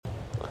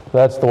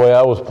That's the way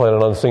I was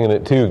planning on singing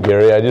it too,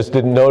 Gary. I just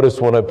didn't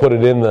notice when I put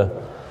it in the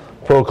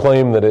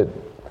proclaim that it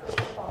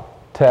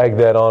tagged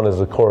that on as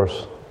the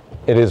chorus.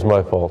 It is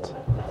my fault.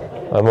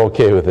 I'm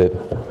okay with it.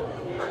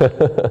 We'll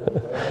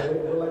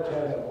let you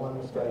have that one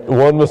mistake.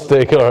 One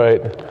mistake, all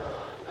right.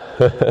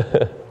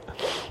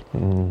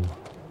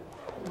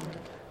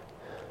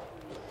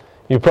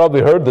 You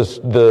probably heard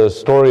the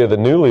story of the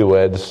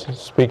newlyweds,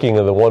 speaking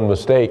of the one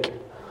mistake.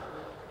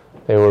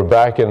 They were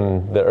back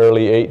in the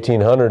early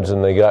 1800s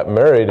and they got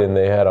married, and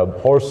they had a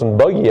horse and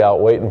buggy out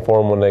waiting for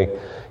them when they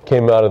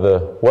came out of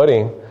the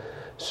wedding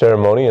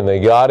ceremony, and they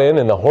got in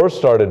and the horse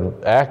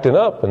started acting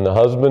up, and the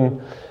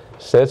husband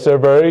sits there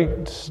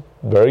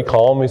very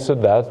calm. He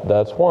said,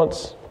 that's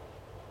once.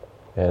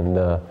 And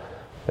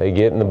they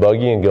get in the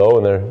buggy and go,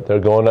 and they're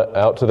going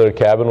out to their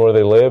cabin where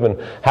they live,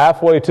 and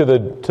halfway to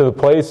the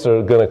place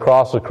they're going to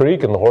cross a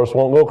creek, and the horse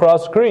won't go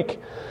across the creek.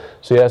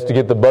 So he has to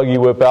get the buggy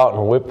whip out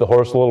and whip the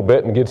horse a little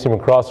bit and gets him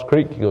across the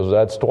creek. He goes,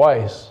 that's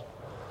twice.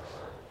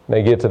 And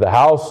they get to the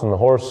house, and the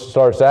horse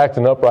starts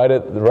acting up right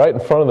in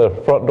front of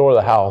the front door of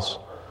the house.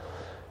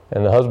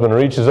 And the husband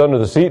reaches under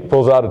the seat,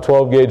 pulls out a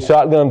 12-gauge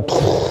shotgun,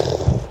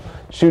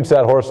 shoots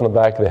that horse in the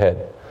back of the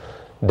head.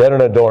 Dead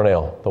on a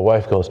doornail. The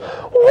wife goes,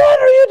 what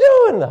are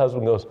you doing? The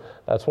husband goes,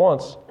 that's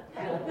once.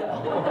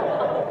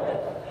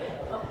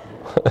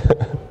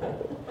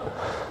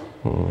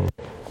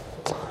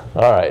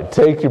 All right,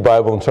 take your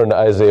Bible and turn to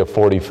Isaiah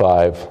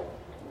 45.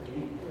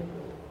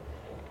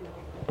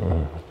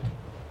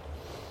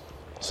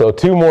 So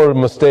 2 more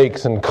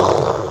mistakes and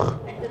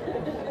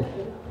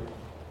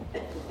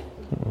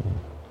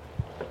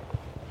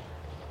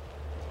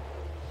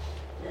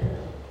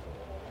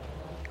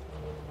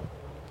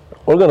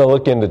we're going to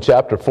look into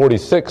chapter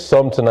 46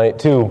 some tonight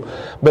too.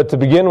 But to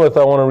begin with,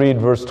 I want to read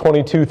verse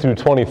 22 through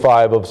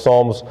 25 of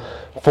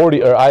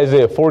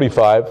Isaiah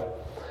 45.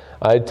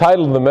 I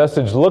titled the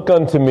message, Look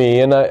Unto Me,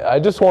 and I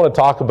just want to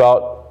talk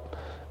about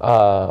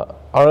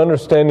our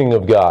understanding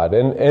of God.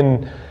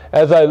 And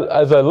as I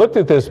looked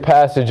at this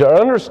passage, our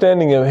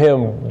understanding of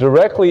Him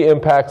directly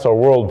impacts our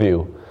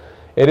worldview.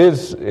 It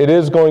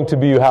is going to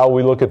be how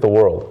we look at the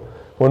world.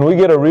 When we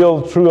get a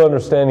real, true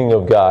understanding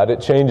of God, it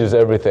changes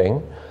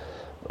everything.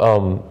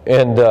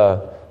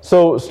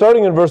 So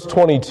starting in verse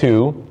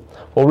 22,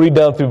 we'll read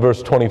down through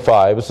verse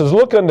 25. It says,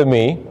 Look unto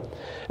me,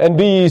 and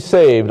be ye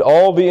saved,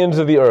 all the ends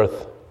of the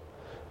earth.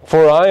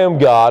 For I am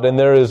God, and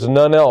there is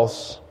none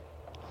else.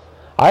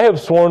 I have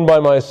sworn by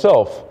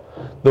myself,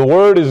 the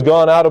word is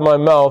gone out of my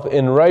mouth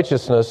in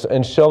righteousness,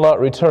 and shall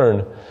not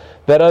return,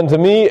 that unto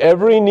me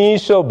every knee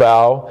shall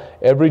bow,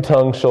 every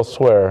tongue shall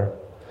swear.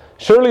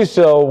 Surely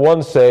shall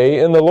one say,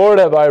 In the Lord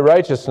have I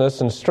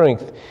righteousness and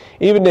strength.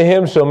 Even to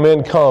him shall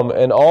men come,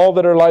 and all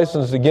that are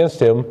licensed against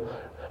him,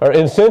 or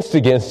incensed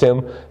against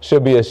him, shall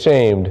be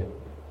ashamed.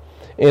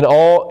 In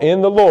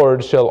the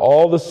Lord shall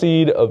all the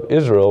seed of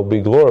Israel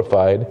be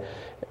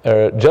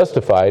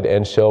justified,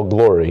 and shall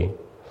glory.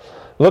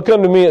 Look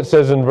unto me, it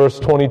says in verse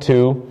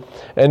 22,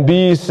 and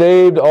be ye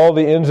saved all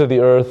the ends of the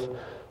earth,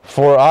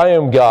 for I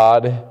am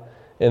God,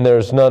 and there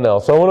is none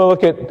else. So I want to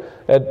look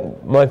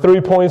at my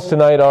 3 points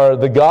tonight are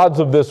the gods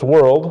of this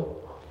world,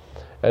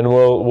 and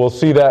we'll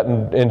see that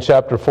in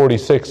chapter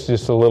 46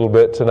 just a little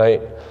bit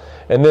tonight.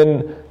 And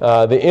then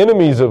the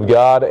enemies of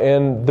God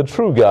and the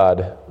true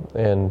God.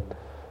 And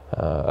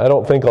I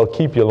don't think I'll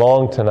keep you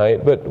long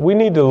tonight, but we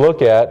need to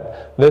look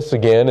at this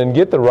again and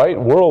get the right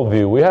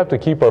worldview. We have to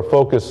keep our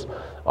focus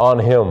on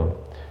Him.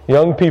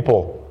 Young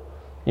people,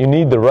 you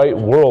need the right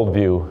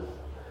worldview.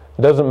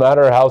 It doesn't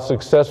matter how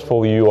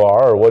successful you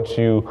are or what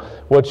you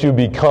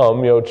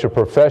become, what your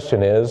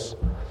profession is,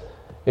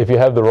 if you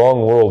have the wrong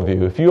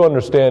worldview. If you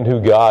understand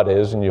who God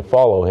is and you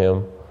follow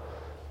Him,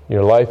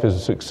 your life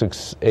is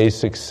a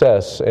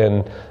success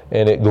and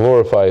it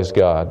glorifies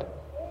God.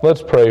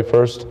 Let's pray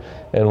first,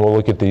 and we'll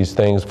look at these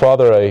things.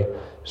 Father, I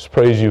just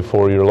praise you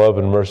for your love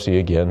and mercy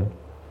again.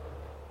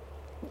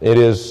 It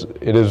is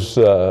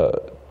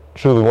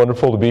truly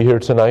wonderful to be here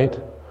tonight.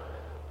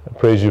 I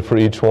praise you for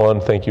each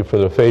one. Thank you for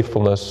their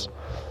faithfulness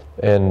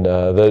and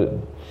the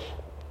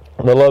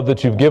love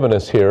that you've given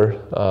us here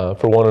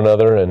for one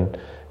another.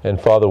 And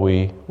Father,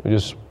 we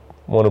just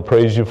want to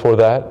praise you for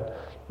that.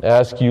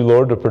 Ask you,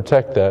 Lord, to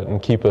protect that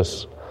and keep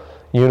us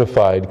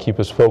unified, keep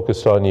us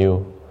focused on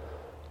you.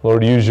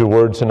 Lord, use your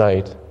word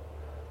tonight.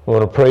 We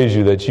want to praise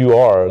you that you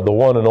are the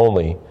one and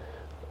only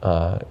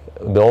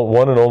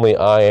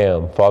I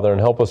am, Father,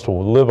 and help us to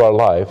live our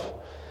life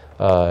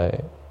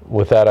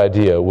with that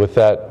idea, with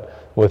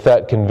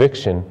that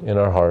conviction in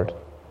our heart. In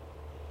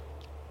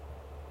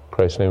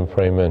Christ's name we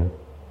pray, amen.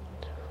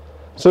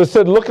 So it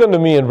said, Look unto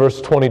me in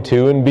verse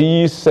 22, and be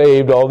ye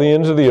saved, all the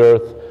ends of the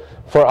earth,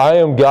 for I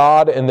am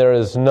God, and there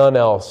is none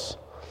else.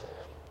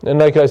 And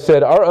like I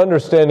said, our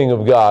understanding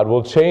of God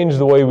will change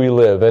the way we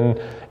live. And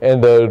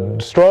the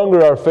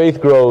stronger our faith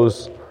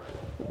grows,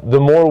 the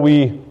more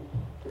we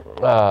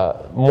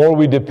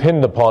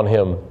depend upon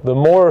Him. The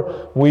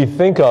more we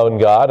think on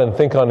God and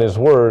think on His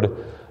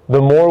Word,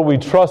 the more we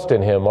trust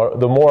in Him,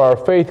 the more our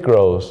faith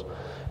grows.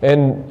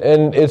 And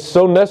it's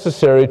so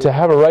necessary to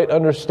have a right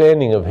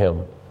understanding of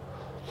Him.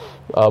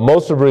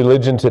 Most of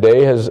religion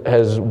today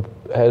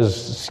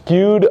has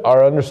skewed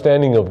our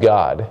understanding of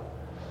God.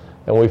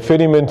 And we fit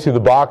Him into the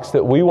box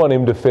that we want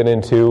Him to fit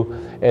into,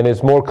 and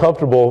it's more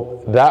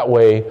comfortable that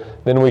way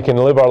than we can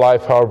live our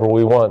life however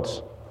we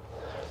want.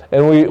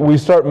 And we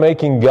start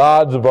making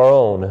gods of our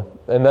own,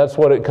 and that's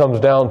what it comes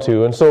down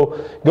to. And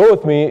so go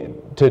with me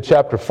to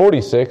chapter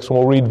 46, and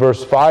we'll read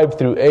verse 5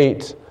 through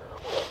 8.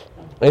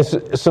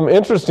 It's some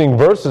interesting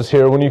verses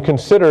here when you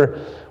consider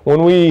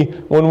when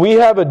we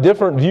have a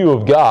different view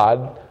of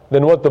God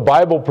than what the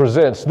Bible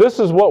presents. This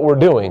is what we're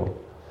doing.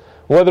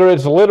 Whether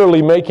it's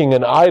literally making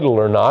an idol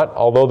or not,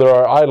 although there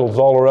are idols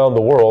all around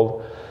the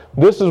world,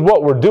 this is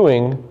what we're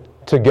doing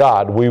to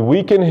God. We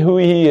weaken who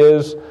He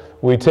is,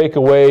 we take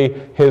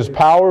away His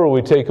power,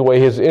 we take away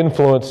His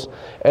influence,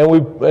 and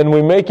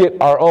we make it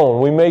our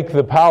own. We make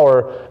the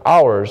power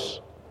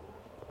ours.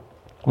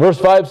 Verse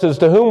 5 says,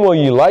 "To whom will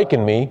ye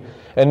liken me,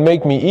 and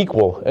make me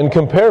equal, and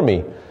compare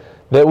me,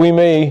 that we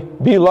may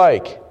be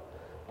like?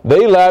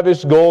 They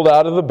lavish gold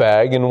out of the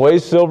bag, and weigh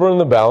silver in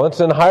the balance,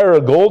 and hire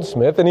a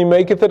goldsmith, and he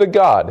maketh it a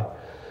god.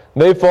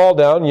 They fall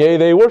down, yea,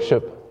 they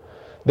worship.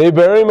 They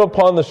bear him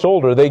upon the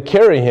shoulder, they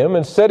carry him,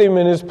 and set him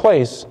in his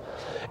place.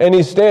 And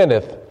he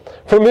standeth.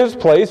 From his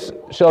place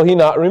shall he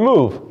not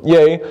remove.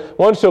 Yea,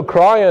 one shall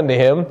cry unto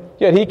him,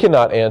 yet he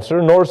cannot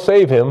answer, nor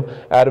save him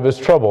out of his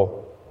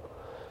trouble."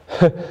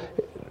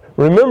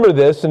 Remember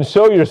this, and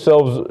show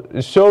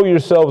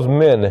yourselves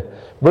men.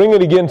 Bring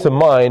it again to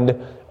mind,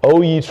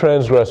 O ye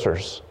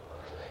transgressors.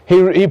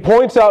 He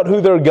points out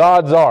who their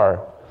gods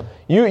are.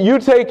 You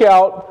take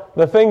out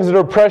the things that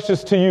are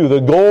precious to you, the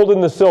gold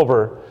and the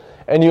silver,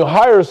 and you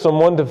hire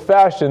someone to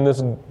fashion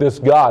this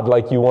God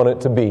like you want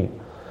it to be.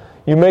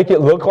 You make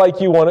it look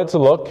like you want it to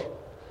look.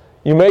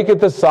 You make it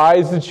the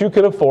size that you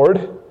can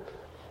afford.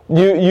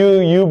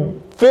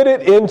 You fit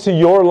it into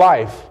your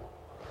life.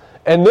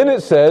 And then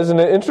it says, and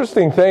an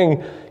interesting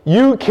thing,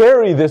 you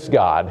carry this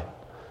God.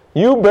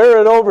 You bear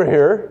it over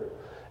here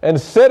and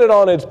set it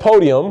on its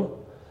podium,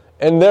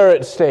 and there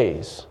it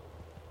stays.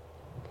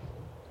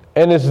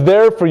 And it's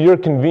there for your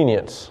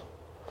convenience.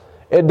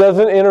 It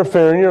doesn't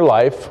interfere in your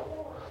life.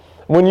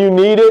 When you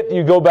need it,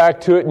 you go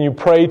back to it and you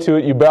pray to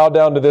it. You bow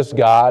down to this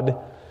God.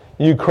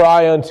 You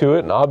cry unto it.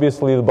 And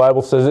obviously the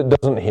Bible says it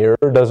doesn't hear,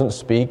 it doesn't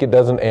speak, it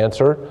doesn't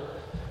answer.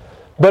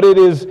 But it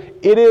is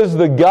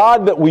the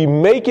God that we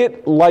make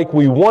it like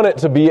we want it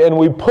to be, and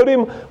we put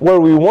Him where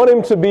we want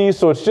Him to be,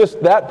 so it's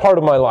just that part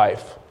of my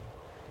life.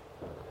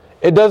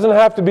 It doesn't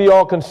have to be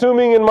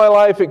all-consuming in my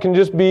life, it can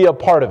just be a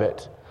part of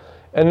it.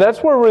 And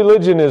that's where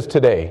religion is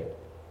today.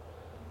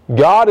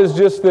 God is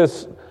just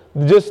this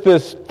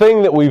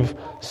thing that we've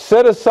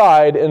set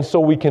aside, and so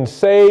we can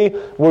say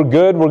we're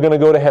good, we're going to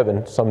go to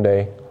heaven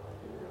someday.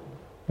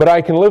 But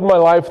I can live my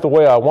life the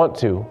way I want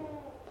to.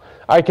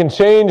 I can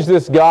change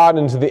this God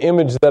into the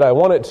image that I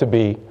want it to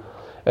be,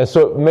 and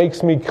so it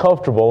makes me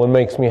comfortable and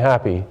makes me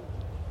happy.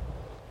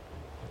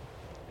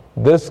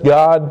 This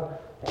God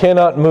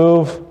cannot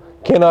move,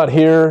 cannot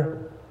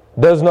hear,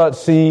 does not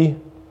see,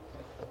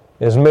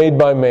 is made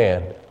by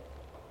man.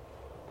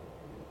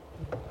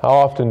 How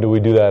often do we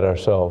do that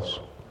ourselves?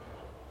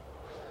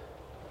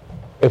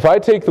 If I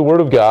take the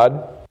Word of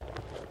God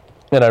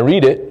and I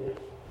read it,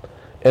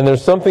 and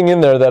there's something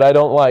in there that I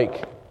don't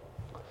like,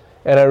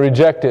 and I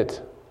reject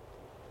it,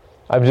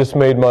 I've just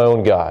made my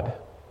own God.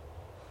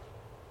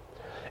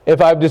 If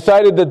I've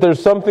decided that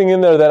there's something in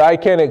there that I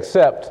can't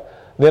accept,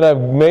 then I've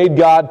made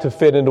God to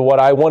fit into what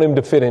I want Him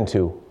to fit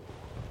into.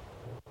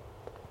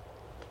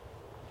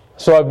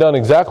 So I've done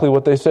exactly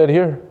what they said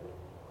here.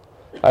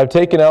 I've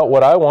taken out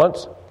what I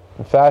want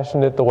and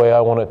fashioned it the way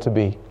I want it to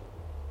be.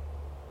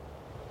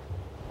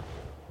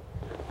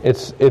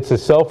 It's a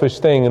selfish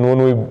thing, and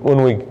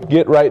when we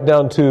get right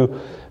down to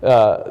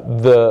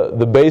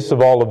the base of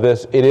all of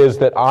this, it is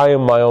that I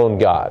am my own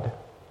God.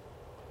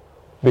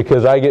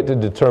 Because I get to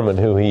determine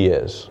who He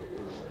is.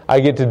 I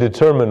get to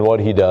determine what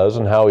He does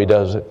and how He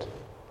does it.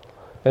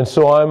 And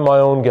so I'm my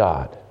own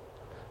God.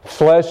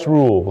 Flesh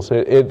rules.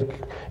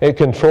 It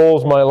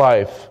controls my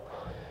life.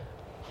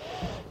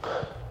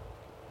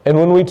 And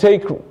when we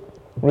take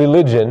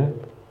religion,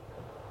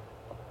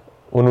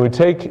 when we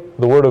take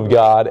the Word of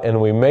God and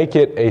we make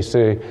it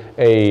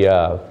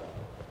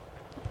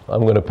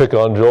I'm going to pick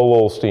on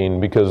Joel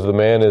Osteen because the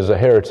man is a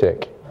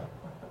heretic.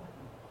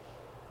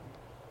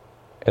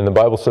 And the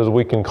Bible says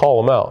we can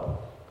call him out.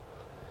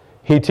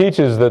 He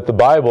teaches that the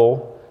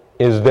Bible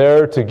is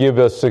there to give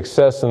us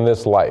success in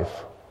this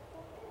life.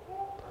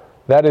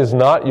 That is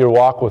not your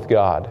walk with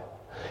God.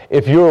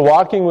 If you're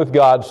walking with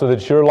God so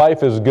that your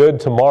life is good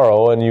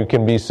tomorrow and you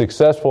can be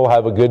successful,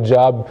 have a good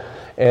job,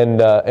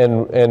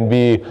 and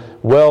be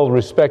well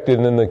respected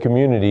in the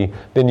community,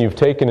 then you've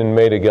taken and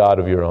made a God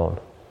of your own.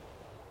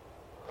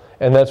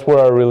 And that's where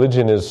our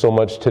religion is so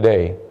much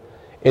today.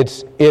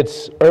 It's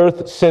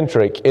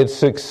earth-centric. It's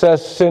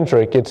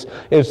success-centric.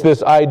 It's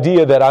this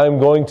idea that I'm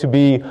going to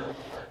be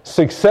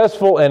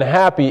successful and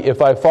happy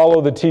if I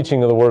follow the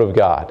teaching of the Word of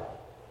God.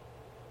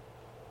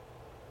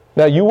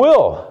 Now, you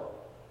will.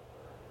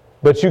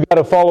 But you got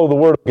to follow the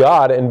Word of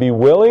God and be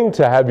willing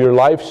to have your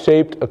life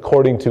shaped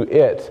according to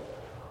it.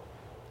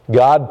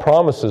 God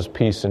promises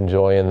peace and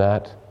joy in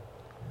that.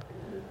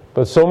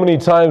 But so many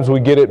times we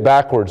get it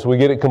backwards. We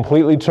get it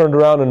completely turned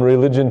around in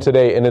religion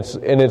today, and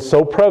it's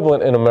so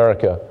prevalent in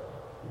America.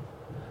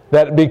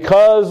 That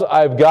because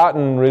I've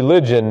gotten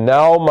religion,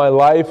 now my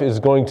life is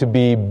going to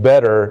be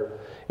better.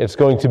 It's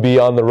going to be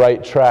on the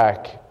right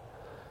track.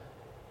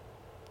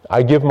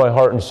 I give my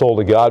heart and soul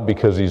to God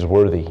because He's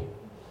worthy.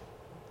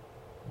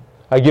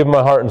 I give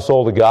my heart and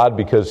soul to God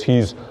because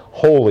He's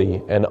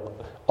holy and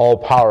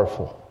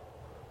all-powerful.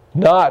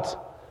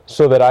 Not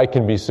so that I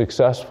can be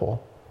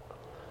successful.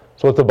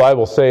 It's what the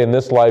Bible says. In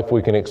this life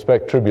we can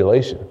expect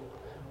tribulation.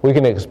 We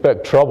can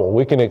expect trouble.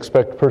 We can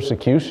expect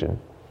persecution.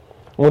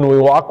 When we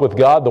walk with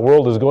God, the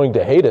world is going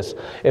to hate us.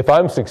 If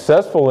I'm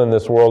successful in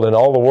this world and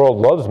all the world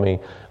loves me,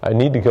 I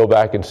need to go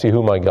back and see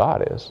who my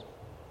God is.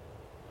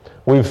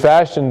 We've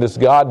fashioned this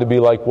God to be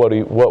like what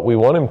we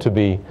want Him to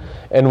be.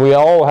 And we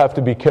all have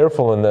to be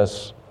careful in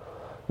this.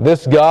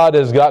 This God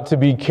has got to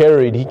be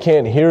carried. He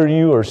can't hear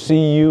you or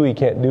see you. He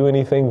can't do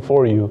anything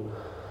for you.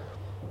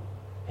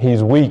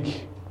 He's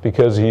weak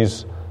because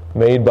He's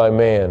made by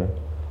man.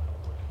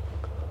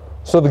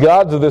 So the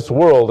gods of this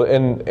world,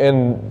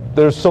 and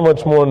there's so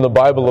much more in the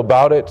Bible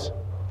about it.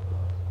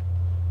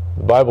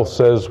 The Bible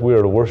says we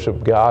are to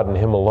worship God and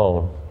Him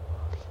alone.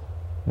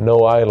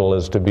 No idol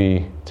is to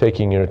be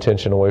taking your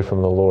attention away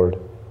from the Lord.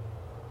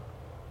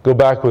 Go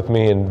back with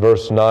me in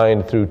verse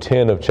 9 through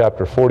 10 of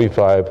chapter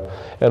 45,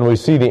 and we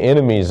see the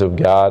enemies of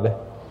God.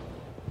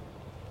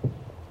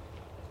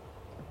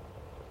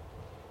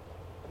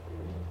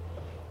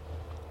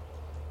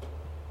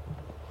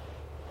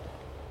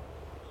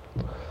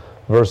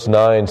 Verse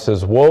 9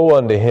 says, "Woe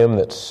unto him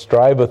that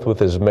striveth with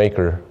his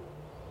Maker.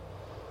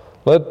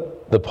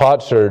 Let the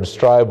potsherd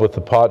strive with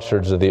the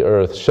potsherds of the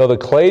earth. Shall the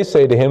clay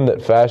say to him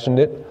that fashioned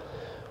it,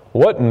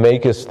 What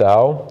makest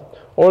thou?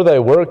 Or thy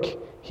work,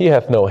 he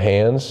hath no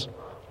hands.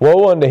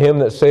 Woe unto him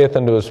that saith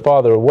unto his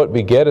father, What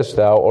begettest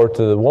thou? Or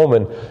to the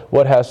woman,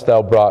 What hast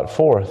thou brought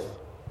forth?"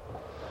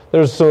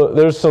 There's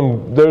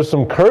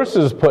some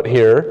curses put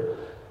here.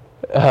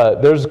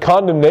 There's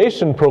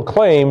condemnation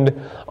proclaimed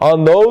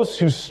on those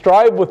who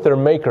strive with their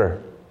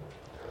Maker.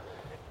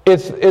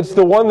 It's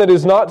the one that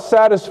is not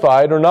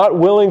satisfied or not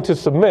willing to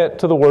submit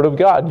to the Word of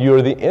God. You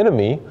are the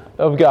enemy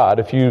of God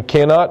if you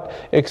cannot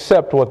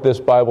accept what this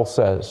Bible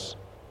says.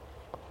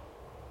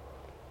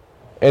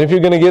 And if you're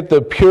going to get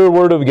the pure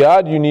Word of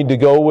God, you need to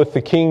go with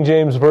the King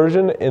James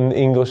Version in the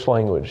English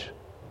language.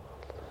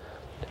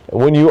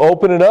 When you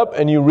open it up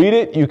and you read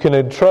it, you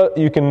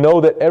can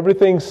know that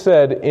everything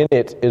said in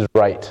it is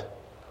right.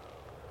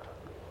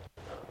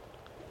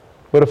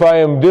 But if I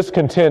am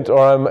discontent or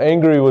I'm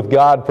angry with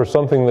God for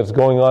something that's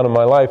going on in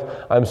my life,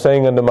 I'm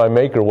saying unto my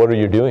Maker, What are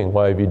you doing?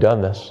 Why have you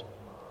done this?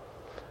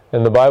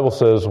 And the Bible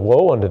says,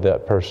 woe unto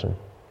that person.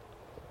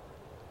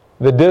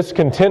 The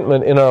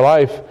discontentment in our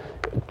life,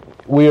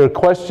 we are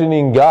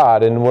questioning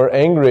God and we're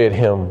angry at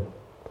Him.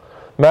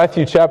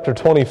 Matthew chapter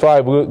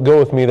 25, go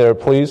with me there,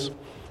 please.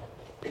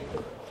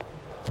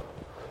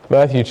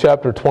 Matthew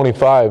chapter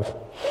 25.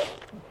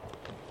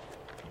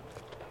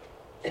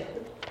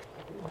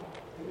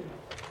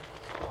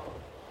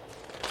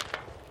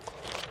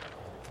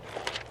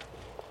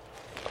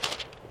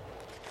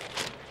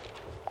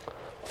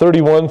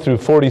 (31 through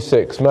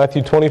 46).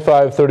 Matthew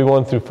 25,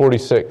 31 through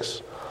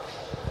 46.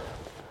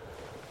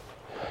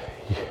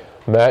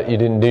 Matt, you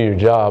didn't do your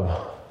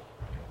job.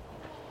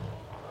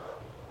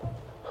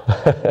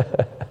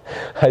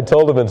 I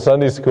told him in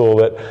Sunday school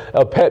that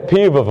a pet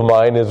peeve of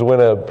mine is when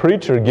a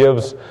preacher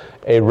gives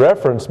a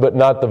reference but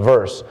not the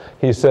verse.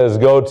 He says,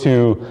 go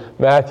to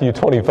Matthew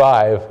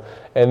 25,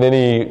 and then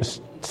he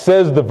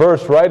says the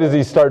verse right as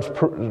he starts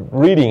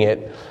reading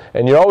it,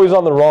 and you're always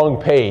on the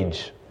wrong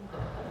page.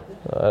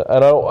 I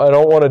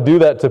don't want to do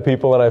that to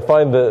people, and I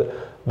find that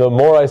the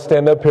more I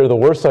stand up here, the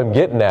worse I'm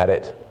getting at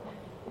it.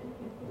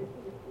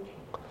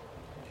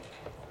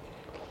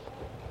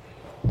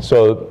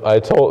 So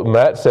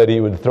Matt said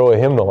he would throw a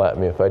hymnal at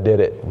me if I did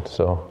it, and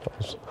so I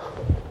was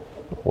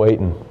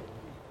waiting.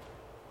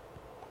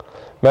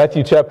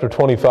 Matthew chapter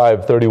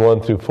 25,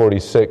 31 through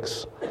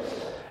 46.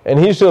 "And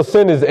he shall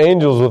send his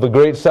angels with a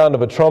great sound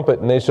of a trumpet,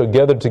 and they shall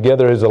gather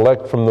together his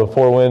elect from the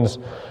four winds,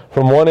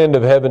 from one end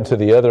of heaven to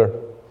the other.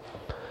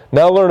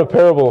 Now learn a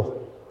parable."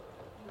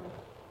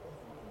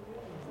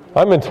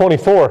 I'm in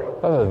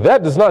 24.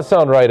 That does not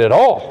sound right at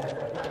all.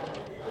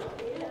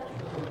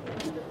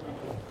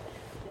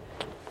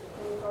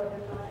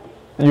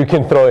 You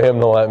can throw a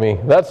hymnal at me.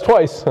 That's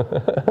twice.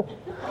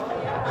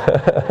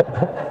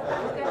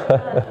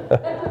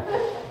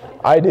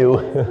 I do.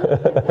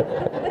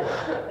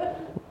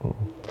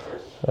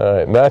 All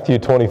right, Matthew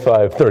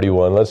 25,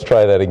 31. Let's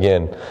try that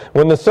again.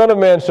 "When the Son of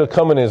Man shall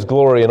come in His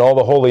glory, and all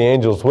the holy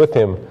angels with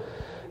Him,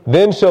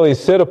 then shall He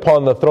sit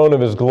upon the throne of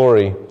His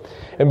glory.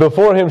 And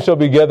before Him shall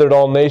be gathered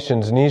all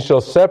nations, and He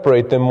shall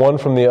separate them one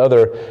from the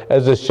other,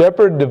 as a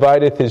shepherd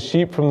divideth his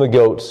sheep from the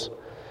goats.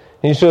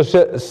 He shall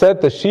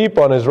set the sheep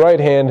on His right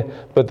hand,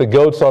 but the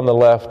goats on the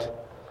left.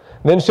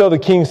 Then shall the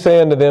king say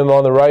unto them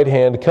on the right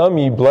hand, Come,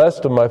 ye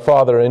blessed of my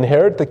Father,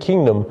 inherit the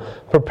kingdom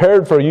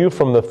prepared for you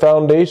from the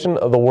foundation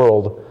of the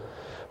world.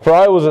 For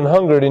I was an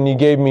hungered, and ye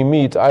gave me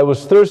meat. I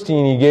was thirsty,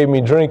 and ye gave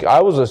me drink.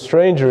 I was a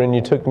stranger, and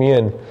ye took me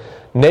in.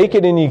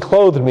 Naked, and ye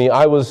clothed me.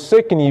 I was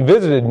sick, and ye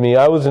visited me.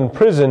 I was in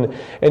prison,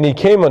 and ye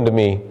came unto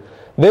me.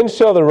 Then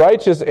shall the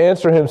righteous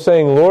answer him,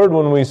 saying, Lord,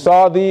 when we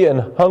saw thee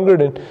and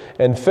hungered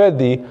and fed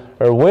thee,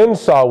 or when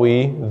saw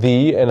we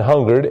thee and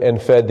hungered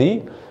and fed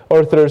thee,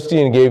 or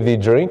thirsty and gave thee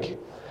drink?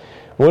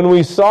 When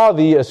we saw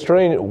thee a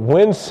stranger,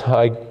 when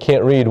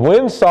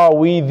saw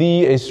we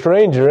thee a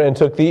stranger and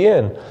took thee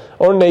in,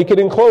 or naked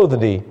and clothed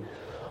thee?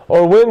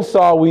 Or when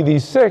saw we thee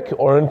sick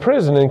or in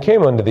prison and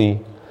came unto thee?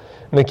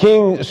 And the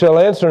king shall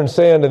answer and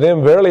say unto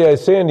them, Verily I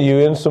say unto you,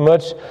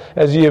 insomuch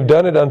as ye have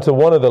done it unto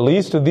one of the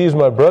least of these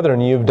my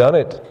brethren, ye have done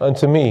it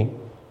unto me.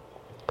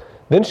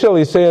 Then shall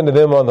he say unto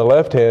them on the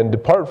left hand,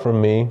 Depart from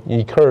me,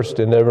 ye cursed,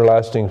 into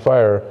everlasting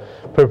fire,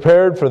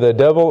 prepared for the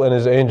devil and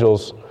his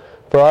angels.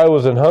 For I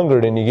was an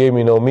hungered, and ye gave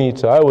me no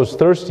meat. I was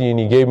thirsty, and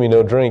ye gave me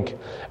no drink.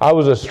 I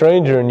was a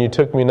stranger, and ye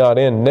took me not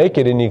in.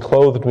 Naked, and ye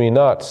clothed me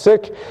not.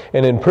 Sick,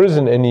 and in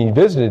prison, and ye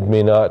visited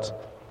me not.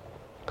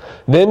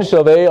 Then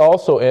shall they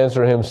also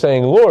answer him,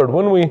 saying, Lord,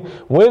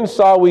 when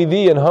saw we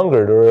thee an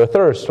hungered, or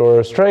athirst, or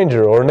a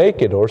stranger, or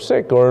naked, or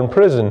sick, or in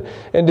prison,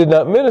 and did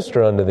not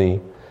minister unto thee?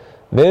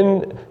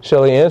 Then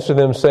shall he answer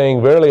them,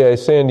 saying, Verily I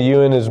say unto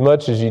you,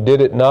 inasmuch as ye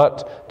did it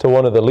not to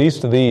one of the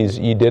least of these,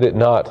 ye did it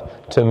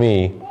not to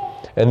me.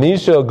 And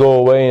these shall go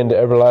away into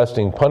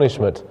everlasting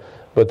punishment,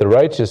 but the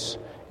righteous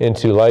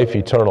into life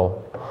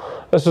eternal.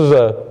 This is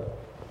an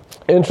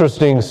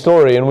interesting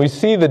story, and we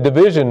see the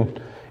division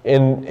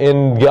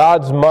in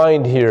God's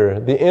mind here.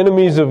 The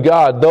enemies of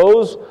God,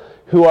 those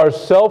who are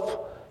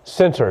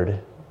self-centered,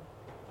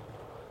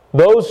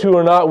 those who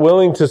are not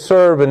willing to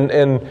serve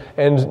and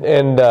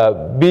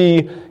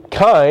be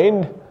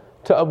kind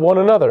to one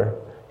another.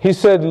 He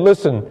said,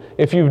 listen,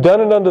 if you've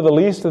done it unto the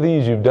least of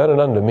these, you've done it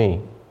unto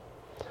me.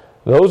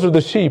 Those are the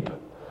sheep.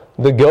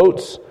 The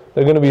goats,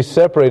 they're going to be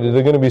separated.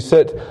 They're going to be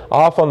set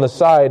off on the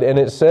side. And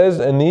it says,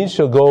 and these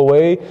shall go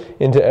away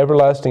into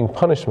everlasting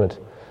punishment,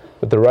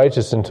 but the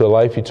righteous into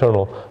life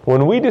eternal.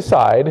 When we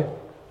decide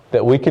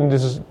that we can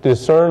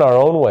discern our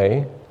own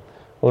way,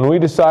 when we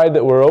decide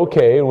that we're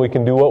okay and we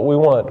can do what we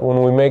want,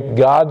 when we make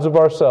gods of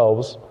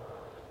ourselves,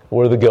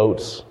 we're the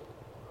goats.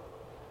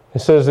 It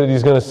says that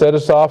he's going to set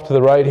us off to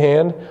the right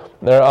hand,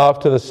 they're off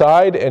to the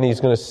side, and he's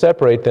going to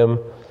separate them,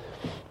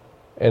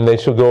 and they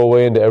shall go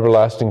away into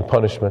everlasting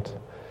punishment.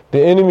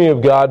 The enemy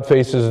of God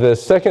faces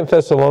this. 2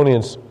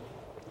 Thessalonians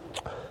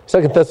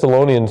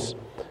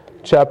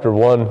chapter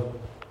 1.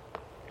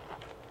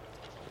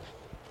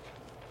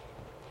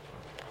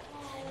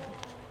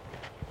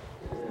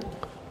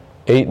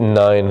 Eight and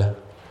 9.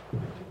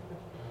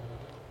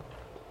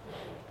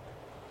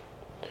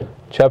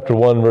 Chapter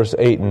 1, verse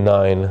 8 and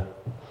 9.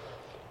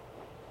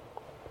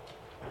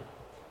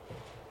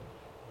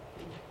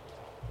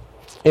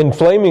 In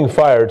flaming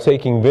fire,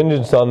 taking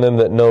vengeance on them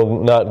that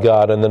know not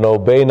God, and that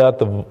obey not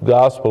the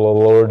gospel of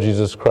the Lord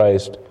Jesus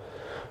Christ,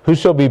 who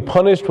shall be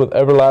punished with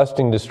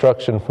everlasting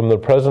destruction from the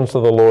presence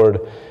of the Lord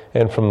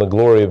and from the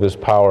glory of his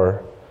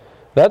power.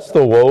 That's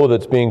the woe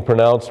that's being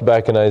pronounced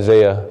back in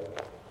Isaiah.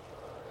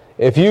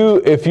 If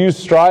you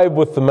strive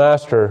with the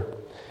master,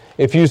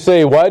 if you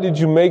say, why did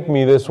you make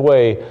me this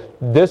way?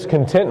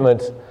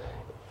 Discontentment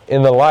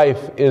in the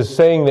life is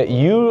saying that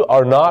you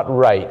are not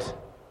right.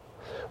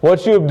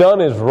 What you have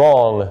done is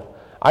wrong.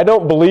 I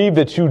don't believe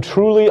that you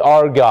truly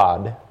are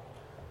God.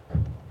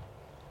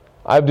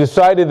 I've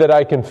decided that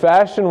I can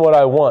fashion what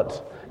I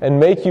want and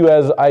make you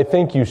as I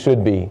think you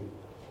should be.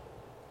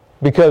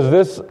 Because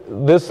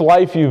this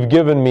life you've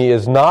given me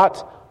is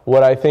not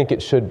what I think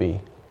it should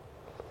be.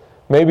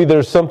 Maybe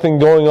there's something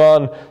going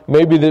on.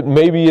 Maybe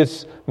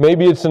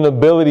it's an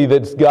ability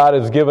that God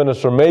has given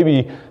us, or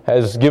maybe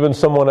has given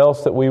someone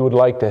else that we would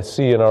like to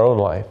see in our own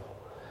life.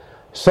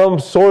 Some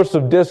source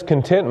of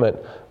discontentment.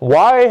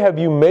 Why have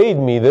you made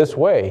me this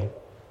way?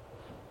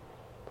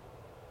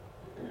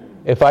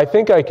 If I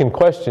think I can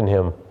question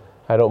him,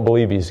 I don't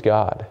believe he's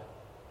God.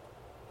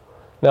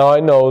 Now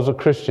I know as a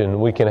Christian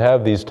we can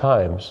have these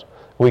times.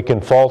 We can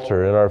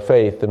falter in our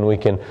faith, and we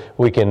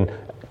can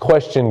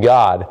question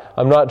God.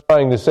 I'm not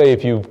trying to say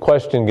if you've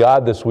questioned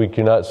God this week,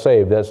 you're not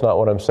saved. That's not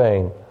what I'm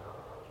saying.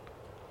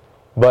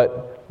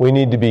 But we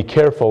need to be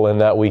careful in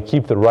that we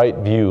keep the right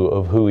view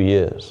of who he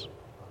is.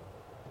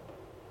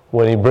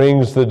 When he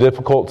brings the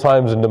difficult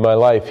times into my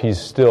life, he's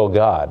still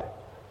God.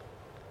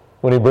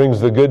 When he brings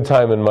the good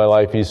time in my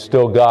life, he's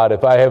still God.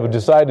 If I have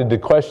decided to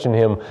question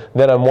him,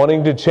 then I'm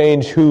wanting to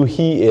change who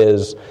he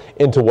is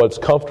into what's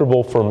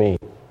comfortable for me.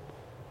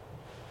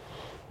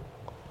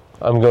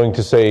 I'm going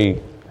to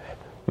say,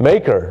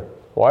 Maker,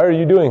 why are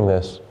you doing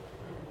this?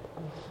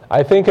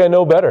 I think I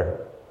know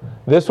better.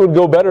 This would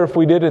go better if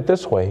we did it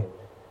this way.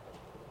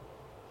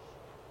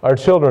 Our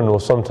children will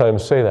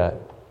sometimes say that.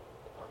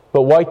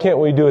 But why can't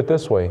we do it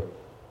this way?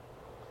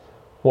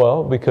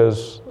 Well,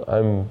 because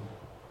I'm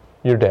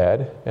your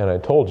dad, and I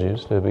told you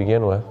to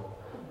begin with.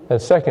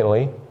 And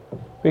secondly,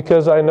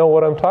 because I know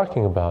what I'm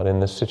talking about in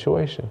this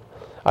situation.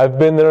 I've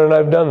been there and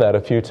I've done that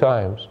a few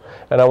times.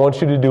 And I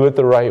want you to do it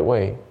the right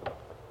way.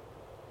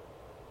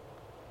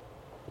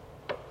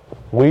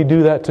 We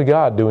do that to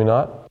God, do we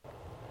not?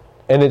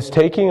 And it's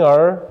taking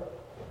our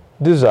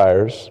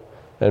desires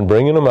and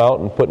bringing them out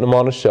and putting them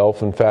on a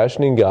shelf and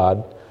fashioning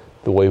God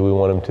the way we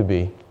want Him to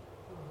be.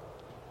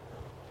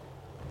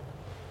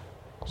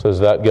 So is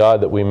that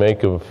God that we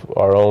make of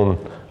our own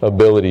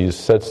abilities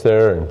sits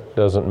there and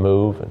doesn't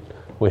move, and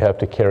we have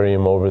to carry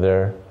Him over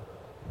there?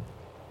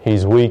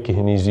 He's weak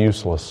and He's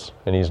useless,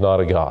 and He's not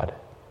a God.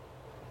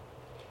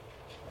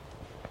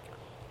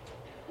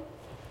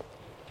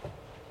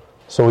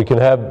 So we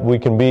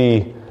can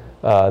be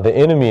the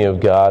enemy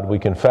of God. We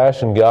can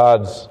fashion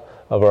gods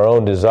of our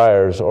own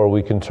desires, or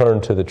we can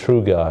turn to the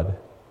true God.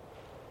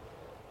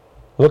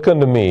 Look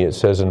unto me, it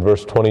says in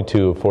verse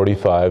 22 of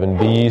 45, and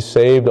be ye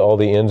saved all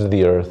the ends of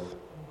the earth.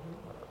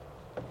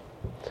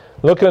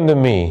 Look unto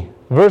me.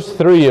 Verse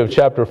 3 of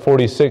chapter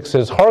 46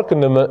 says,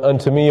 Hearken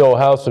unto me, O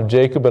house of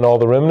Jacob, and all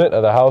the remnant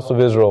of the house of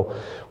Israel,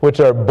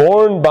 which are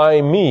born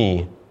by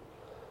me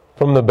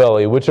from the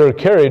belly, which are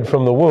carried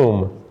from the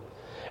womb.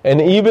 And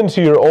even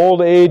to your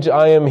old age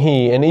I am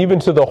He, and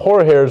even to the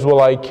hoar hairs will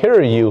I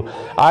carry you.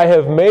 I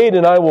have made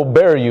and I will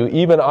bear you,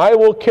 even I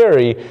will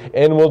carry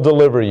and will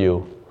deliver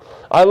you.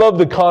 I love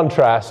the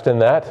contrast in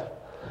that.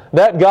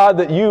 That God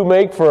that you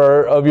make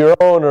of your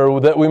own, or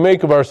that we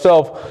make of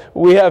ourselves,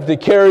 we have to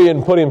carry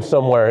and put Him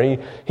somewhere.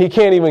 He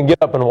can't even get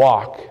up and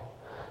walk.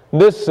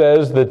 This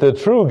says that the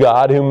true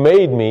God who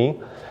made me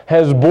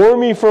has borne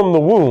me from the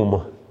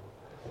womb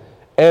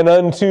and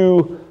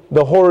unto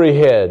the hoary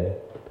head,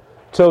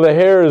 till the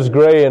hair is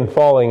gray and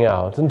falling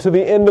out. And to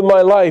the end of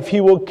my life He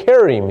will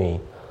carry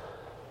me.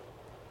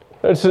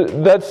 That's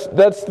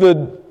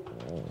the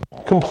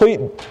complete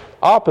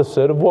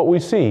opposite of what we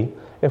see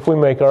if we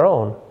make our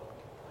own.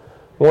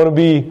 Want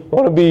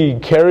to be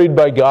carried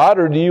by God,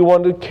 or do you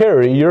want to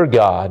carry your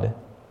God?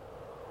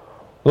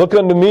 Look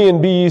unto me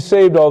and be ye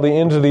saved all the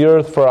ends of the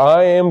earth, for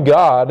I am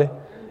God,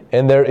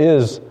 and there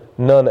is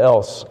none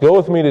else. Go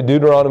with me to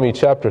Deuteronomy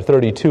chapter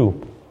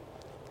 32.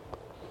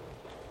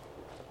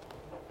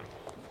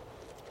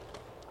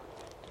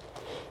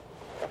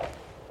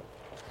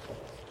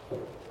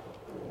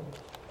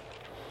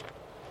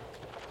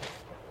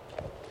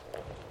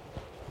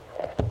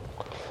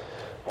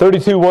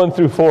 (32) 1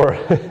 through 4.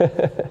 Can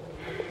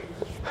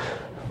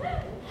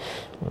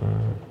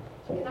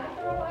I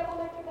throw a Bible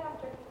lecture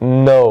after?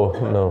 No.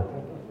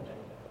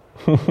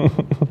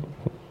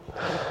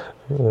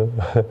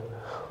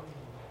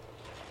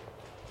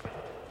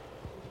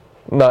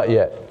 Not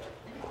yet.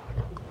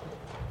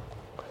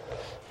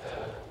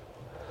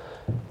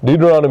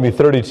 Deuteronomy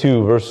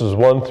 32, verses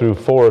 1 through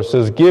 4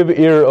 says, Give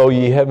ear, O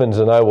ye heavens,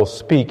 and I will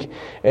speak,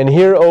 and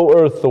hear, O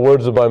earth, the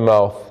words of my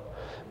mouth.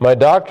 My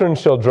doctrine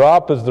shall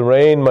drop as the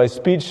rain, my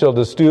speech shall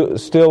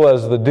distill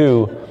as the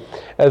dew,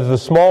 as the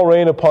small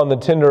rain upon the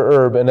tender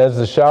herb, and as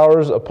the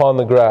showers upon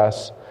the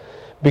grass.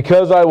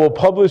 Because I will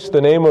publish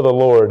the name of the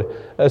Lord,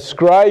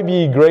 ascribe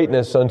ye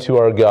greatness unto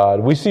our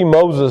God. We see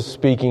Moses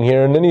speaking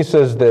here, and then he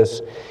says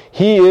this,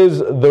 He is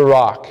the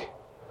rock.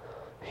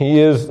 He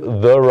is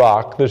the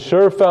rock, the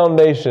sure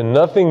foundation.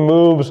 Nothing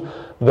moves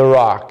the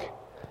rock.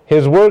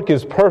 His work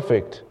is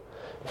perfect.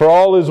 For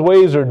all His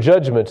ways are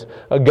judgment,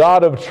 a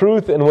God of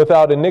truth and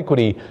without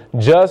iniquity,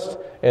 just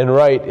and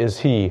right is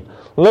He.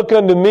 Look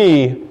unto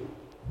me,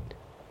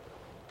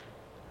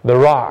 the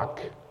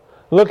rock.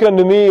 Look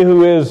unto me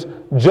who is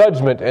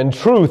judgment and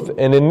truth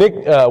and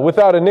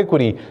without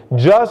iniquity,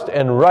 just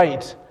and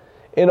right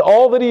in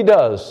all that He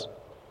does.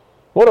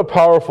 What a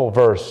powerful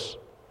verse.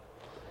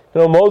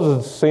 You know,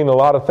 Moses has seen a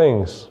lot of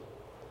things.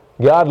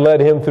 God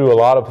led him through a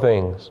lot of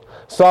things.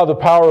 Saw the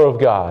power of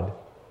God.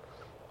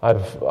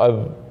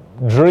 I've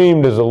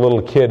dreamed as a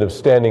little kid of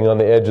standing on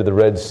the edge of the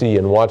Red Sea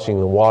and watching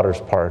the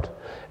waters part,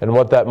 and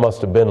what that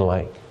must have been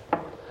like.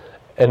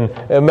 And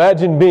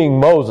imagine being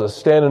Moses,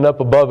 standing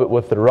up above it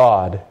with the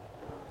rod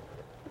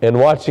and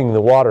watching the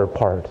water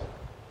part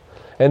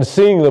and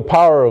seeing the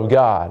power of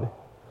God,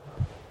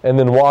 and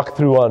then walk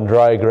through on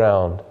dry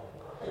ground.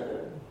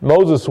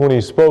 Moses, when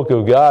he spoke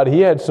of God,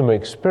 he had some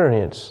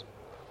experience.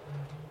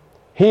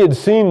 He had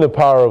seen the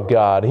power of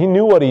God. He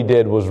knew what he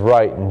did was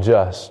right and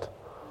just.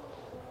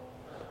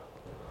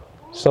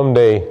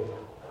 Someday,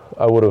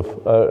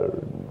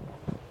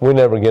 we're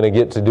never going to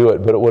get to do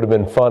it, but it would have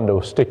been fun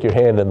to stick your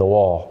hand in the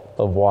wall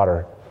of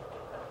water.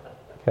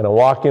 Can I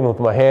walk in with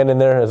my hand in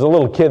there? As a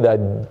little kid, I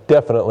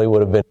definitely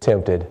would have been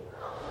tempted.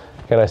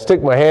 Can I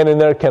stick my hand in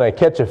there? Can I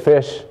catch a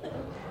fish?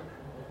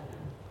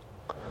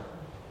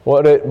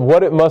 What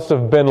it must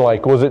have been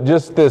like. Was it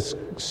just this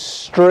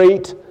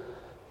straight,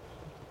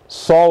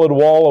 solid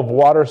wall of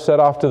water set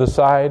off to the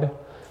side?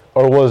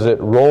 Or was it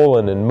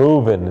rolling and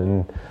moving?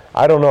 And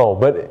I don't know,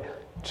 but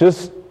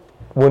just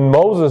when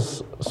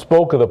Moses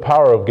spoke of the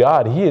power of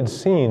God, he had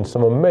seen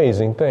some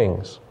amazing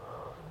things.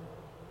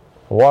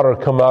 Water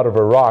come out of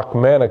a rock,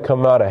 manna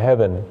come out of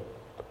heaven.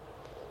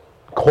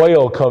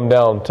 quail come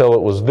down till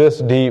it was this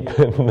deep,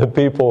 and the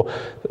people,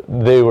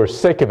 they were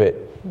sick of it.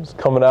 It was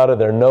coming out of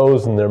their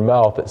nose and their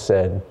mouth, it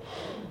said.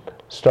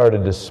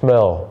 Started to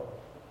smell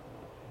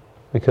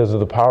because of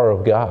the power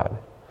of God.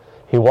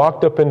 He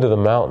walked up into the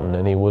mountain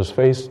and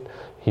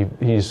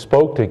he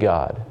spoke to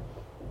God.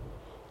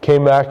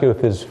 Came back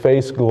with his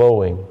face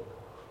glowing.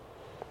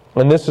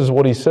 And this is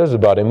what he says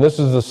about him. This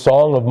is the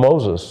song of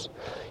Moses.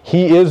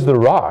 He is the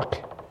rock.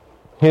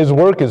 His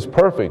work is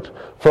perfect.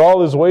 For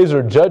all his ways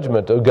are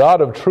judgment. A God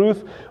of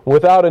truth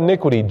without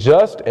iniquity.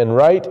 Just and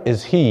right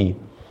is he.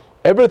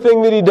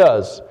 Everything that he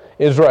does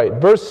is right.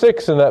 Verse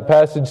 6 in that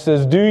passage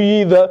says, Do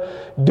ye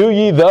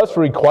thus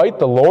requite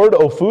the Lord,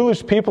 O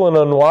foolish people and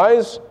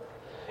unwise?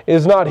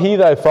 Is not he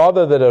thy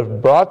father that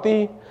hath brought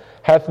thee?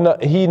 Hath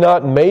not he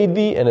not made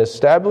thee and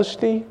established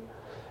thee?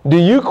 Do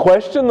you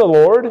question the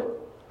Lord?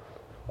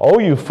 O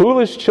you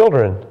foolish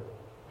children.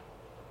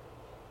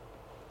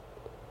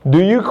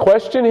 Do you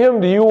question him?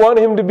 Do you want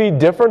him to be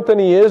different than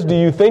he is? Do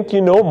you think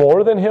you know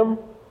more than him?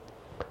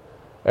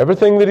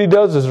 Everything that he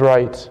does is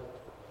right.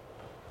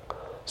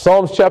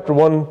 Psalms chapter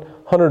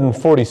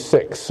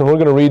 146, and we're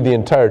going to read the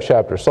entire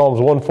chapter. Psalms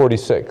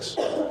 146.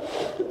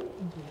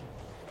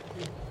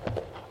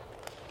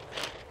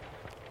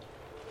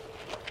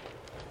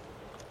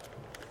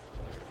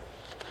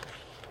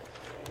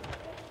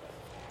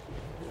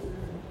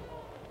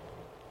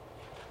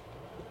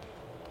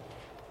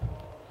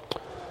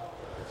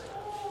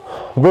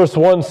 Verse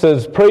 1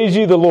 says, Praise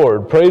ye the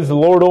Lord. Praise the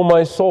Lord, O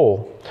my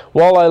soul.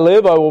 While I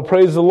live, I will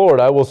praise the Lord.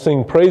 I will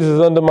sing praises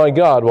unto my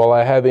God while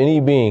I have any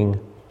being.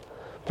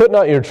 Put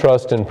not your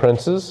trust in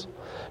princes,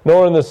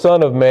 nor in the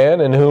Son of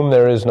Man, in whom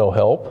there is no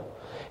help.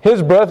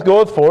 His breath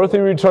goeth forth, he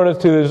returneth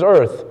to his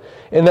earth.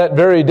 In that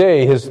very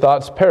day his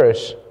thoughts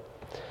perish.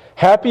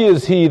 Happy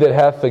is he that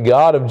hath the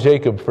God of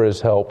Jacob for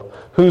his help,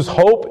 whose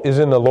hope is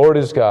in the Lord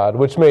his God,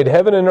 which made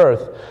heaven and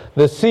earth,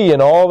 the sea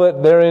and all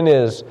that therein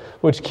is,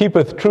 which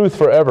keepeth truth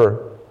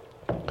forever,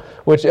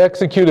 which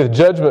executeth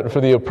judgment for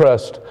the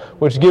oppressed,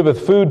 which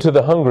giveth food to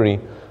the hungry.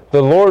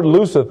 The Lord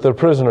looseth the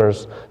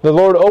prisoners. The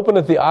Lord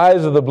openeth the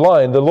eyes of the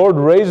blind. The Lord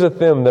raiseth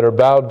them that are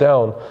bowed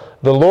down.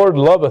 The Lord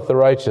loveth the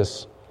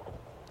righteous.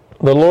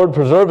 The Lord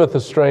preserveth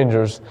the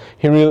strangers.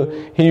 He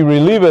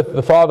relieveth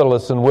the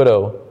fatherless and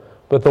widow.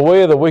 But the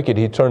way of the wicked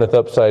he turneth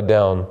upside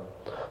down.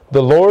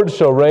 The Lord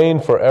shall reign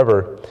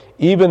forever.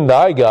 Even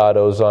thy God,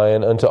 O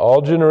Zion, unto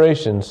all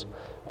generations.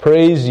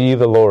 Praise ye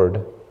the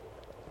Lord.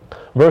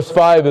 Verse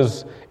 5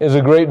 is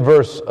a great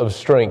verse of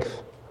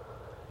strength.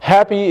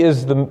 Happy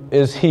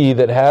is he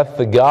that hath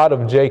the God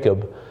of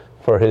Jacob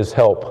for his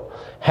help.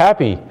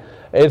 Happy.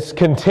 It's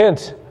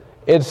content.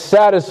 It's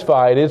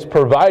satisfied. It's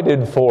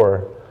provided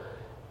for.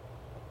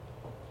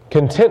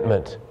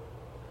 Contentment.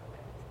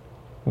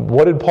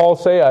 What did Paul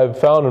say? I have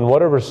found in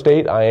whatever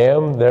state I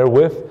am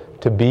therewith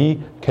to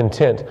be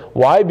content.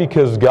 Why?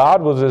 Because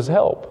God was his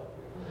help.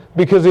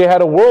 Because he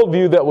had a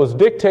worldview that was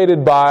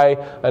dictated by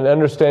an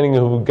understanding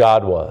of who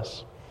God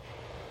was.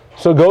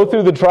 So go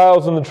through the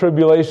trials and the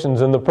tribulations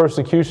and the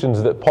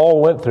persecutions that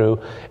Paul went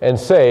through and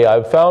say,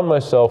 I've found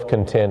myself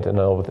content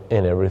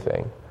in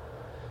everything.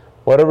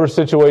 Whatever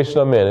situation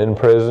I'm in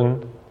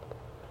prison,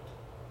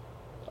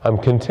 I'm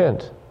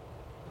content.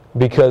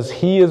 Because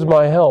he is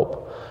my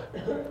help.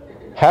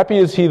 Happy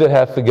is he that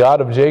hath the God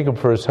of Jacob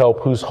for his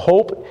help, whose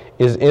hope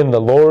is in the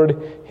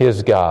Lord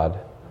his God.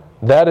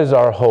 That is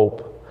our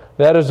hope.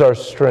 That is our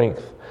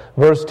strength.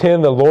 Verse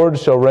 10, the Lord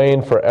shall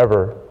reign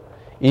forever.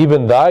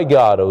 Even thy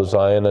God, O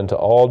Zion, unto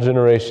all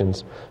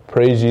generations.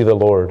 Praise ye the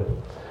Lord. And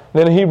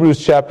then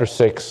Hebrews chapter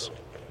 6.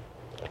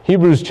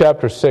 Hebrews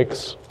chapter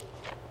 6.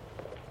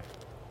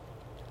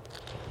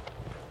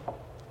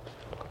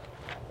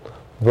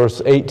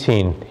 Verse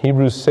 18.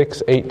 Hebrews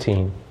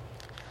 6:18.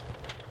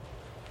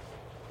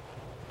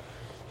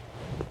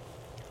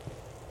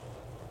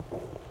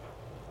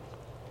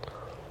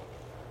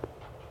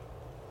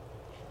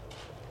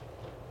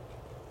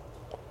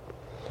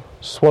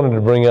 Just wanted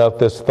to bring out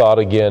this thought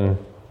again.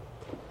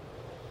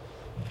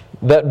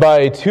 That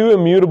by two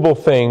immutable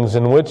things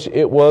in which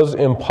it was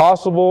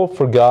impossible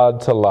for God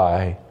to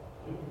lie.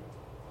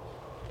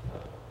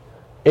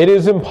 It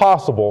is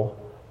impossible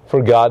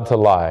for God to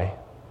lie.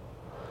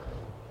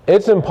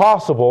 It's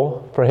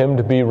impossible for him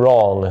to be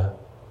wrong.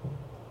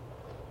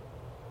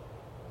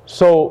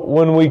 So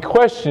when we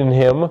question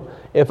him,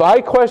 if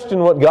I question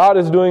what God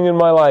is doing in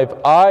my life,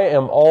 I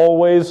am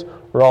always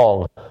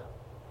wrong.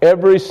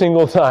 Every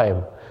single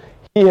time.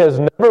 He has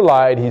never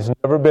lied. He's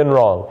never been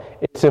wrong.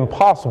 It's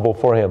impossible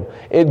for him.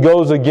 It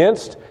goes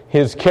against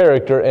his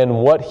character and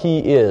what he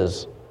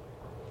is.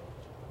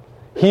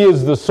 He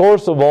is the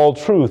source of all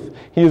truth.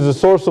 He is the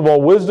source of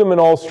all wisdom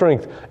and all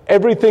strength.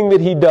 Everything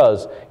that he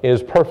does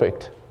is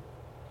perfect.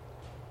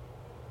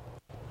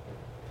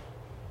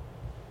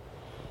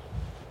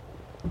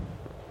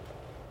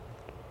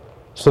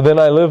 So then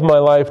I live my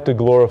life to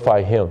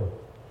glorify him.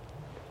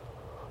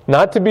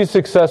 Not to be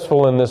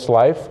successful in this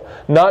life,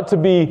 not to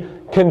be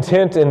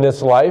content in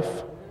this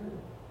life,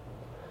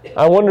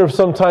 I wonder if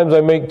sometimes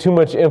I make too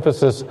much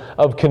emphasis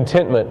of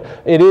contentment.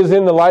 It is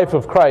in the life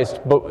of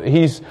Christ, but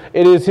it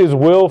is His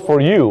will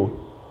for you.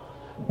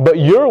 But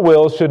your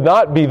will should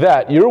not be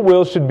that. Your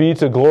will should be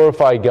to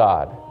glorify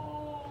God.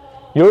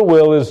 Your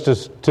will is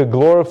to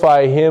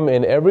glorify Him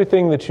in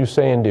everything that you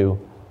say and do.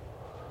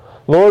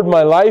 Lord,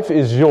 my life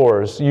is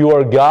yours. You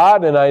are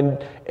God, and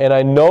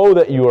I know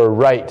that you are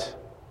right.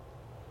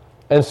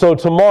 And so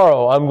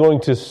tomorrow I'm going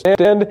to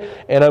stand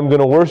and I'm going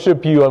to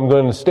worship you. I'm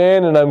going to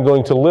stand and I'm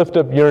going to lift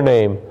up your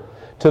name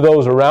to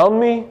those around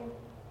me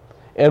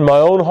and my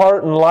own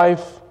heart and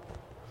life.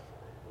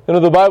 You know,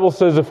 the Bible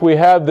says if we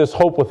have this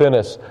hope within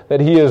us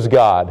that He is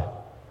God,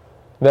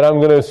 that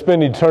I'm going to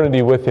spend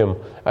eternity with Him,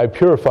 I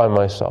purify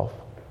myself.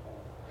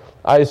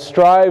 I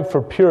strive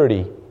for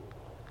purity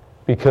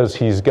because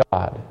He's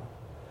God.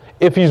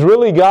 If He's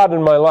really God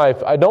in my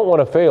life, I don't want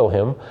to fail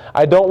Him.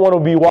 I don't want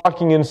to be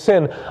walking in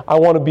sin. I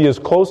want to be as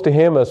close to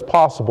Him as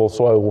possible,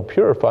 so I will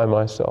purify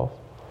myself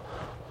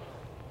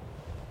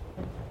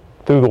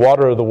through the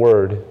water of the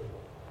Word,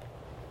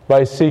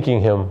 by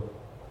seeking Him.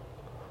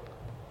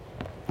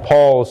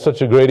 Paul is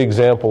such a great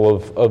example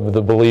of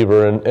the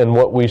believer and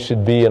what we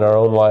should be in our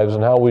own lives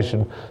and how we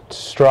should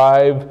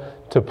strive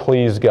to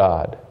please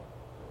God.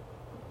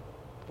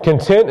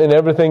 Content in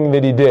everything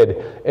that he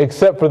did,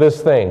 except for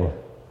this thing.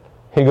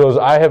 He goes,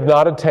 I have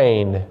not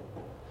attained.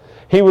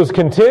 He was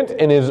content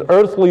in his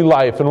earthly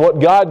life, and what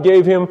God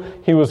gave him,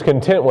 he was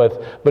content with,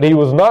 but he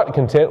was not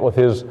content with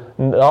his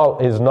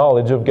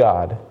knowledge of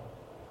God.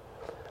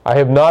 I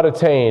have not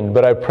attained,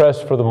 but I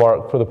press for the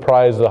mark, for the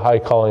prize of the high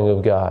calling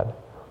of God.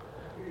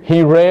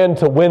 He ran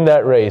to win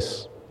that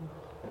race.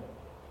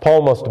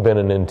 Paul must have been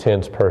an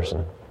intense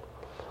person.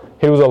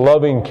 He was a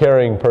loving,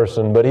 caring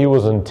person, but he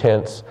was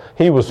intense.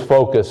 He was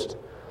focused.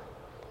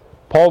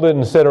 Paul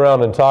didn't sit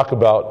around and talk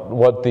about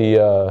what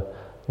the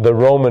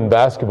Roman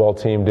basketball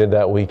team did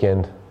that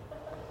weekend.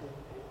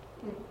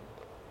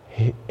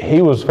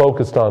 He was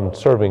focused on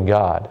serving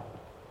God.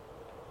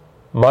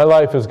 My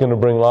life is going to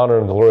bring honor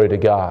and glory to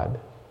God.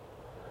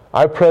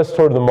 I press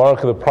toward the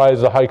mark of the prize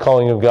of the high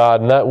calling of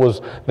God, and that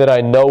was that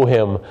I know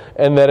Him,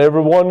 and that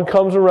everyone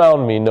comes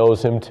around me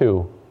knows Him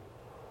too.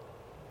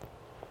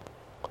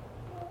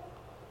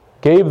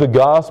 Gave the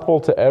gospel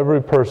to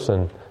every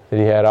person that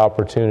he had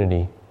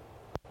opportunity,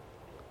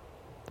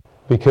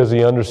 because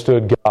he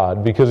understood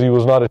God, because he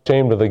was not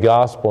ashamed of the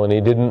gospel, and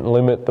he didn't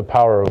limit the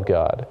power of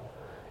God.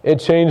 It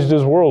changed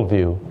his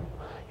worldview.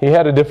 He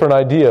had a different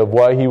idea of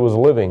why he was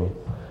living.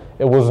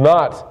 It was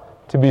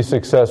not to be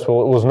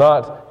successful. It was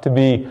not to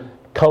be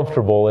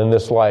comfortable in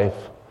this life,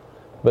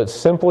 but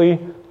simply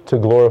to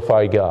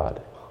glorify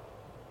God.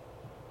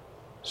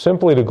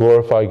 Simply to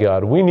glorify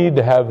God. We need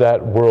to have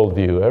that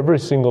worldview every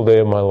single day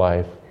of my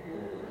life.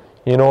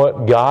 You know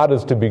what? God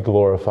is to be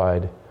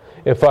glorified.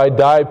 If I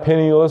die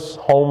penniless,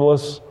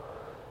 homeless,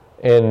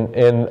 and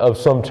of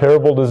some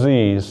terrible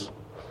disease,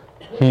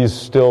 He's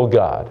still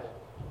God.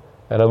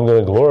 And I'm going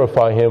to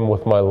glorify Him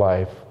with my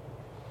life.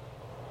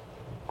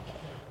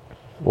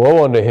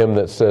 Woe unto him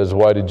that says,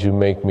 why did you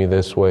make me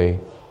this way?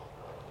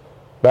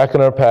 Back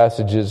in our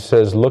passage it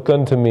says, look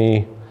unto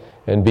me,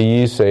 and be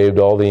ye saved,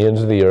 all the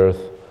ends of the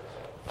earth,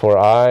 for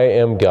I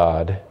am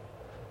God,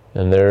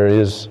 and there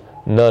is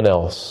none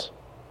else.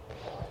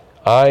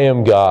 I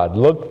am God.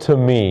 Look to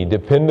me,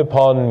 depend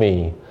upon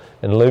me,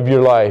 and live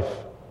your life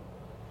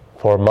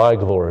for my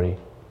glory.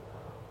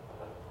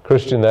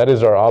 Christian, that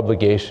is our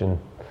obligation.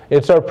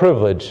 It's our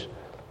privilege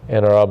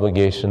and our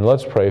obligation.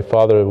 Let's pray.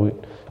 Father, we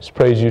just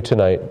praise you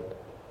tonight.